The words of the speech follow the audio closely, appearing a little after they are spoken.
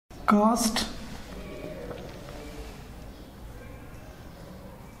Cost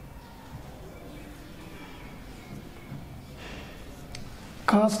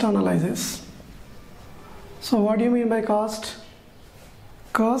analysis. So what do you mean by cost?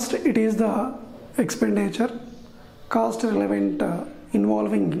 Cost, it is the expenditure, cost relevant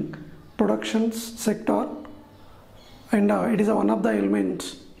involving production sector, and it is one of the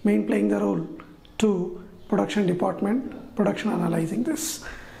elements main playing the role to production department, production analyzing this.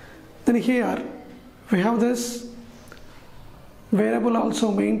 Then here we have this variable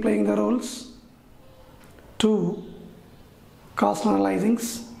also main playing the roles to cost analyzing.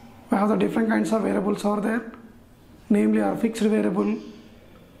 We have the different kinds of variables are there, namely our fixed variable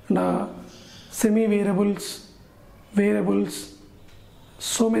and semi-variables, variables.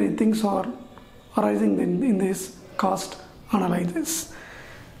 So many things are arising in this cost analysis.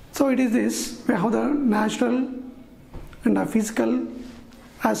 So it is this, we have the natural and the physical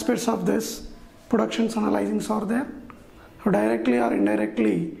aspects of this productions analyzing are there, directly or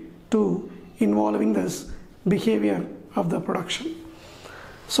indirectly to involving this behavior of the production.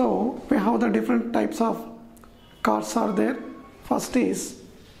 So we have the different types of costs are there. First is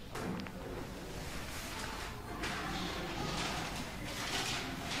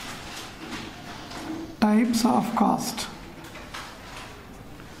types of cost.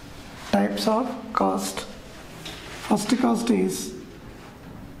 Types of cost. First cost is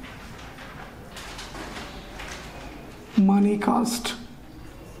money cost.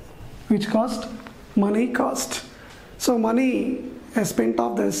 Which cost? Money cost. So money is spent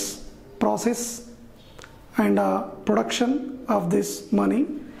of this process and production of this money.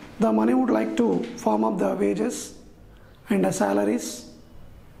 The money would like to form up the wages and the salaries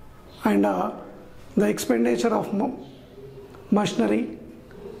and the expenditure of machinery,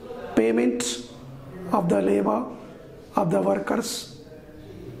 payment of the labor of the workers.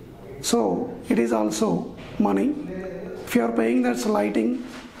 So it is also money. If you are paying that's lighting,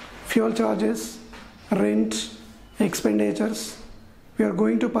 fuel charges, rent, expenditures, we are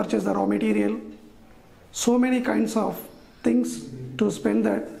going to purchase the raw material. So many kinds of things to spend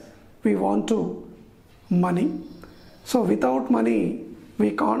that we want to money. So without money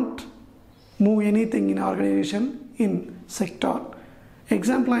we can't move anything in organization, in sector.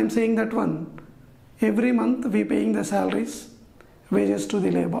 Example, I am saying that one, every month we paying the salaries, wages to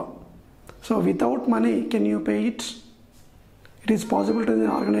the labor. So without money, can you pay it? It is possible to in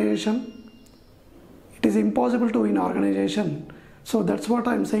organization. It is impossible to in organization. So that's what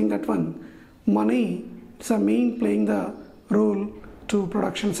I am saying that one, money is a mean playing the role to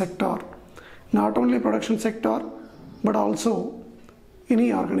production sector. Not only production sector, but also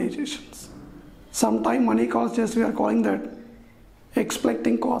any organizations. Sometime money cost, just we are calling that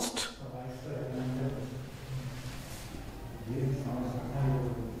expecting cost.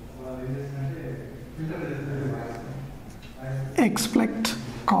 Expect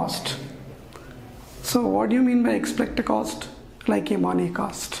cost. So what do you mean by expect cost? Like a money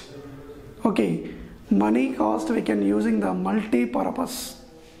cost. Okay, money cost we can using the multi-purpose,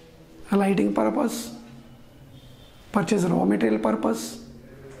 lighting purpose, purchase raw material purpose,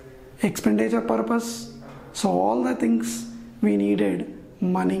 expenditure purpose. So all the things we needed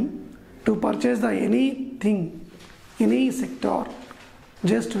money to purchase the anything, any sector,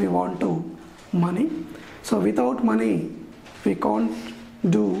 just we want to money. So without money we can't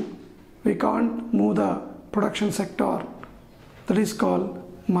move the production sector. That is called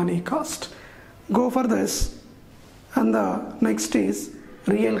money cost. Go for this, and the next is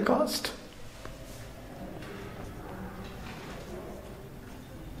real cost.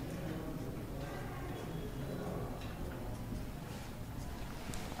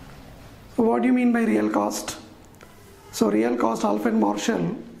 What do you mean by real cost? So real cost, Alfred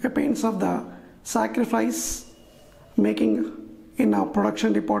Marshall paints of the sacrifice making in a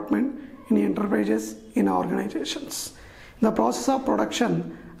production department, in enterprises, in organizations. The process of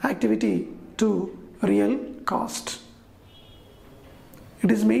production activity to real cost.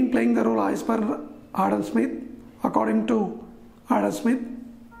 It is main playing the role as per Adam Smith. According to Adam Smith,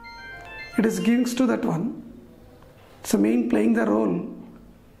 it is gives to that one. It's a main playing the role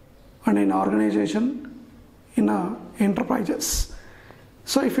and in organization, in enterprises.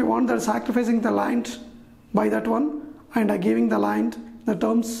 So if you want that sacrificing the land by that one and giving the land the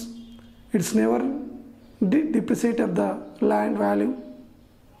terms, it's never depreciate of the land value.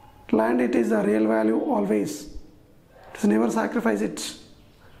 Land, it is the real value always. It's never sacrifice it.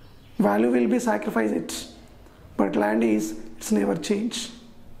 Value will be sacrifice it, but land is it's never change.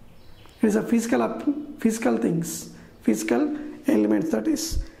 It is a physical things, physical elements that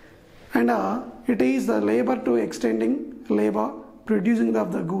is, and it is the labor to extending labor producing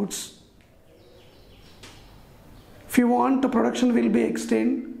of the goods. If you want, the production will be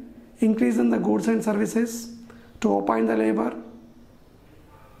extend, increase in the goods and services to appoint the labor.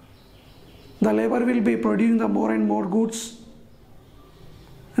 The labor will be producing the more and more goods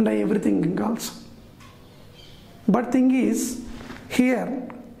and everything also. But thing is, here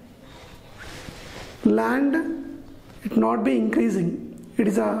land it not be increasing, it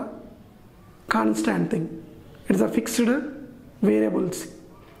is a constant thing, it is a fixed variables.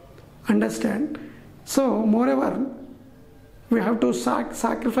 Understand? So moreover, we have to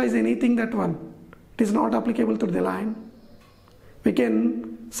sacrifice anything that one, it is not applicable to the land. We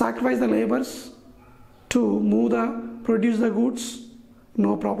can sacrifice the labors to move the produce the goods,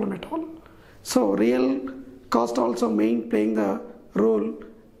 no problem at all. So real cost also playing the role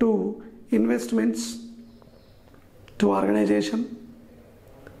to investments, to organization,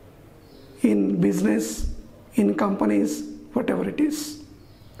 in business, in companies, whatever it is.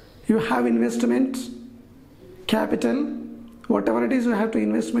 You have investment, capital, whatever it is you have to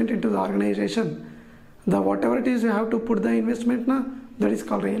investment into the organization. The whatever it is you have to put the investment na, that is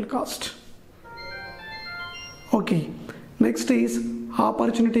called real cost. Okay, next is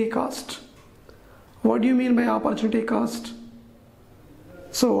opportunity cost. What do you mean by opportunity cost?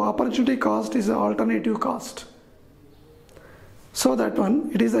 So opportunity cost is the alternative cost. So that one,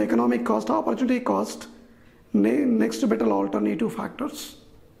 it is the economic cost, opportunity cost, next to better alternative factors.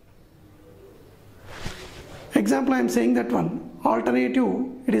 Example, I am saying that one, alternative,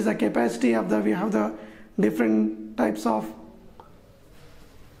 it is the capacity of the, we have the different types of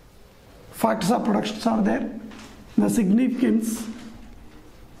factors of productions are there. The significance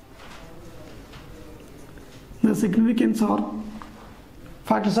are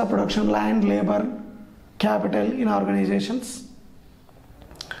factors of production, land, labor, capital in organizations.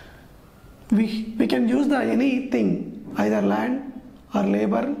 We can use the anything, either land or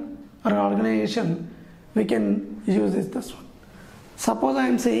labor or organization, we can use this one. Suppose I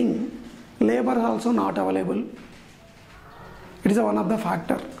am saying labor also not available. It is one of the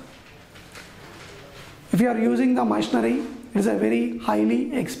factor. If you are using the machinery, it is a very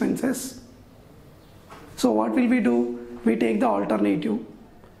highly expenses. So what will we do? We take the alternative.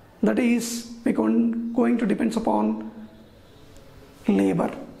 That is, we going to depends upon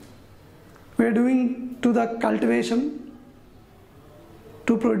labor. We are doing to the cultivation,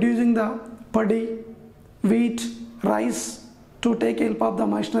 to producing the paddy, wheat, rice, to take help of the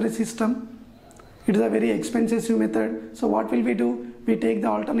machinery system. It is a very expensive method. So what will we do? We take the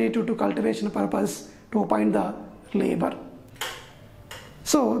alternative to cultivation purpose to appoint the labor.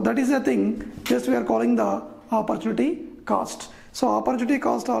 So that is the thing, just we are calling the opportunity cost. So opportunity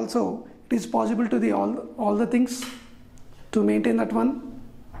cost also, it is possible to the all the things to maintain that one.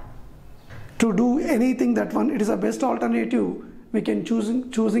 To do anything that one, it is the best alternative we can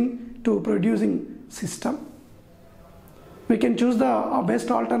choosing to producing system. We can choose the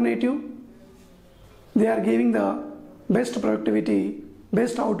best alternative. They are giving the best productivity,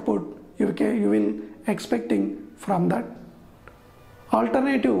 best output you will expecting from that.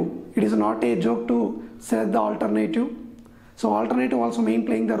 Alternative, it is not a joke to select the alternative. So alternative also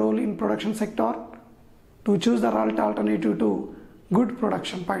playing the role in production sector to choose the right alternative to good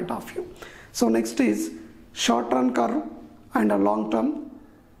production point of view. So next is short-term curve and a long-term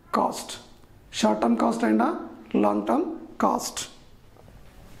cost. Short-term cost and a long-term cost.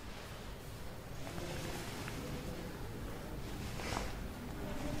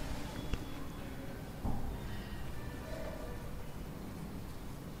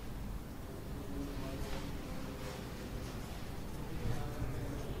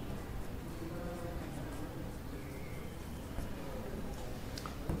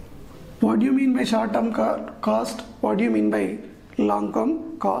 What do you mean by short-term cost? What do you mean by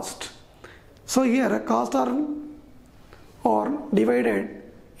long-term cost? So here costs are divided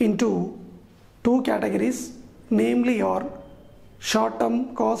into two categories, namely your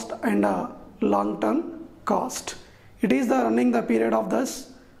short-term cost and a long-term cost. It is the running the period of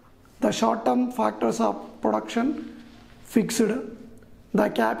this. The short-term factors of production fixed, the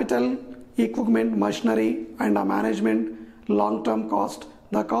capital, equipment, machinery and a management long-term cost.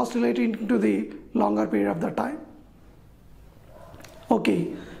 The cost relating to the longer period of the time.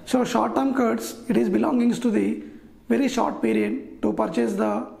 Okay, so short-term costs, it is belongings to the very short period to purchase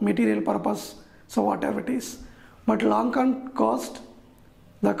the material purpose, so whatever it is. But long-term cost,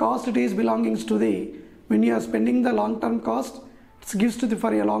 the cost it is belongings to the, when you are spending the long-term cost, it gives to the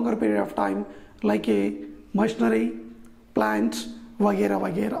for a longer period of time, like a machinery, plant, vagera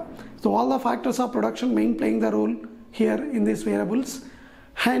vagera. So all the factors of production playing the role here in these variables.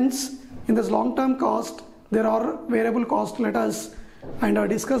 Hence, in this long-term cost, there are variable cost. Let us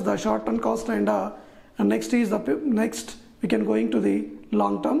discuss the short-term cost, and next we can go into the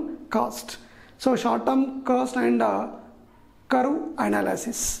long-term cost. So short-term cost and curve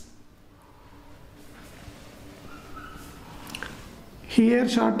analysis. Here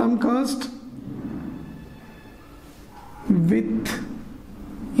short-term cost with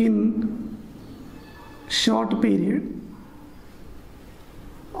in short period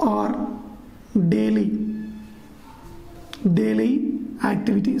or daily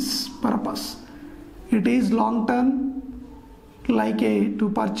activities purpose. It is long term, like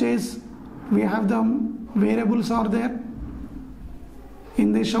to purchase we have the variables are there.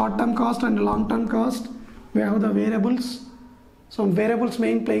 In the short term cost and long term cost we have the variables. Some variables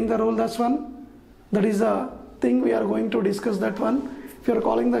main playing the role, that's one. That is the thing we are going to discuss, that one. If you are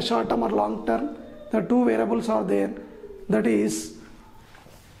calling the short term or long term, the two variables are there. That is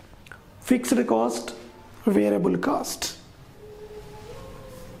fixed cost, variable cost.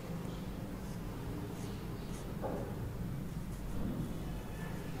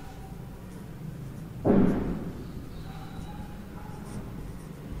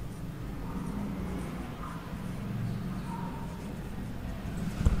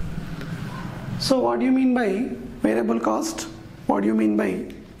 So what do you mean by variable cost? What do you mean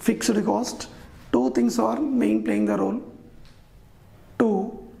by fixed cost? Two things are main playing the role.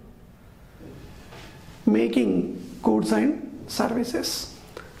 Two, making goods and services.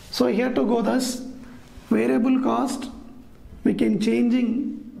 So here to go thus, variable cost, we can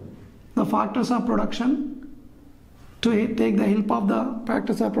changing the factors of production. To take the help of the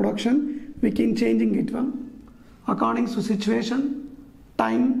factors of production, we can changing it one according to situation,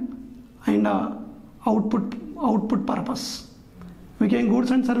 time and output purpose. We can goods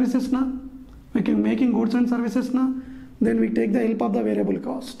and services na, we can making goods and services na, then we take the help of the variable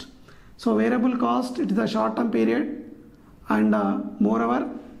cost. So variable cost, it is a short term period, and moreover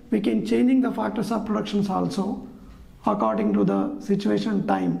we can changing the factors of productions also according to the situation,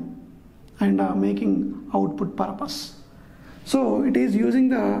 time and making output purpose. So it is using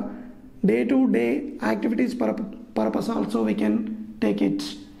the day to day activities purpose also we can take it.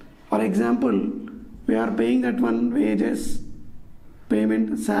 For example, we are paying that one wages,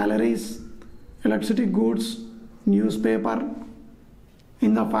 payment, salaries, electricity, goods, newspaper.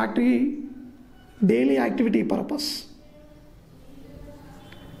 In the factory, daily activity purpose.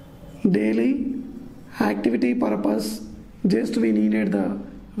 Daily activity purpose, just we needed the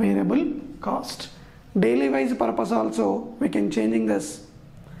variable cost. Daily wise purpose also we can changing this.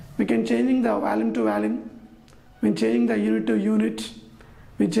 We can changing the volume to volume, we changing the unit to unit,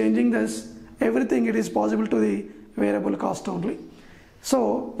 we changing this. Everything it is possible to the variable cost only.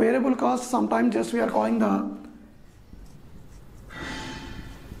 So variable cost, sometimes just we are calling the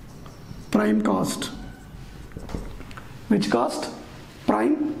prime cost. Which cost?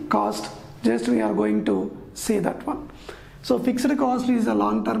 Prime cost. Just we are going to say that one. So fixed cost is a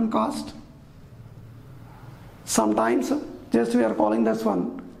long term cost. Sometimes just we are calling this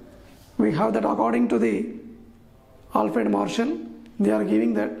one. We have that according to the Alfred Marshall, they are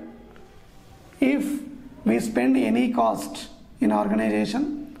giving that if we spend any cost in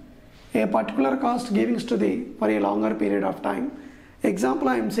organization, a particular cost giving to the for a longer period of time. Example,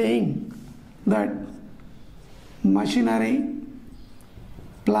 I am saying that machinery,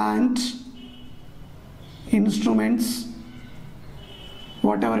 plant, instruments,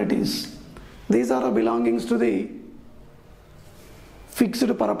 whatever it is, these are the belongings to the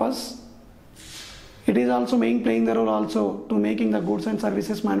fixed purpose. It is also playing the role also to making the goods and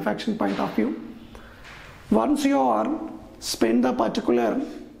services manufacturing point of view. Once you are spend the particular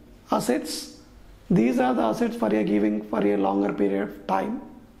assets, these are the assets for a giving for a longer period of time.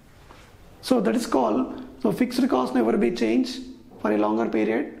 So that is called, so fixed cost never be changed for a longer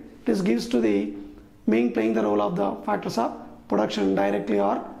period. This gives to the playing the role of the factors of production directly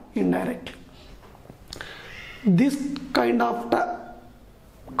or indirectly. This kind of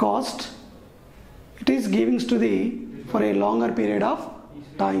cost, it is giving to the for a longer period of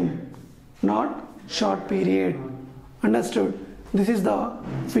time, not short period. Understood? This is the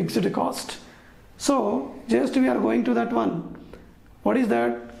fixed cost. So just we are going to that one. What is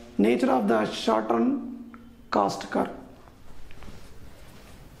that? Nature of the short term cost curve.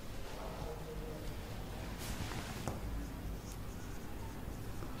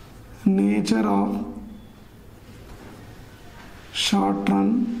 Nature of short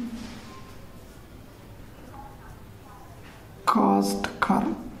run cost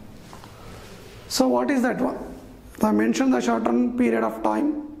curve. So what is that one? I mentioned the short run period of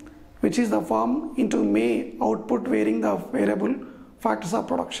time, which is the form into May output varying the variable factors of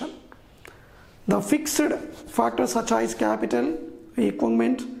production. The fixed factors such as capital,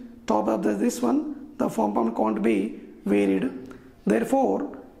 equipment, top of this one, the form can't be varied.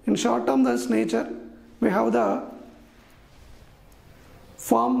 Therefore, in short term this nature, we have the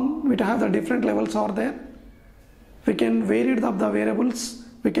form, we have the different levels are there. We can vary the variables,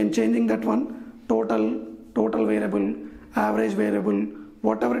 we can changing that one, total variable, average variable,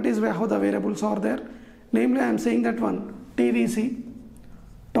 whatever it is, we have the variables are there. Namely, I am saying that one, TVC,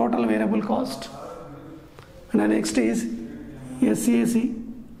 total variable cost, and the next is SCAC,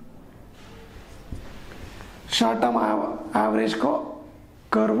 short term average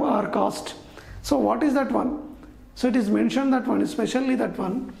curve or cost. So what is that one? So it is mentioned that one, especially that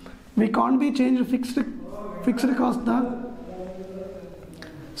one, we can't be changed fixed cost.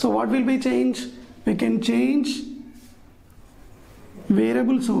 So what will be changed? We can change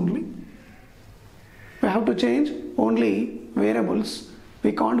variables only. We have to change only variables.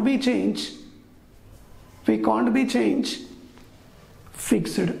 We can't be changed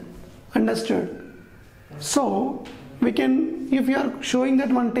fixed. Understood? So we can, if you are showing that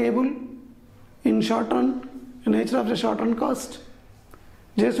one table in short run, nature of the short run cost,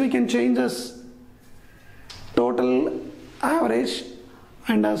 just we can change this total average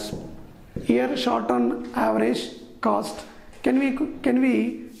and as here short run average cost. Can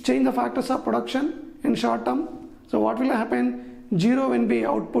we change the factors of production in short term? So what will happen? 0 when we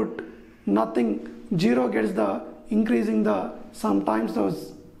output nothing, 0 gets the increasing the sometimes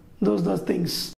those things.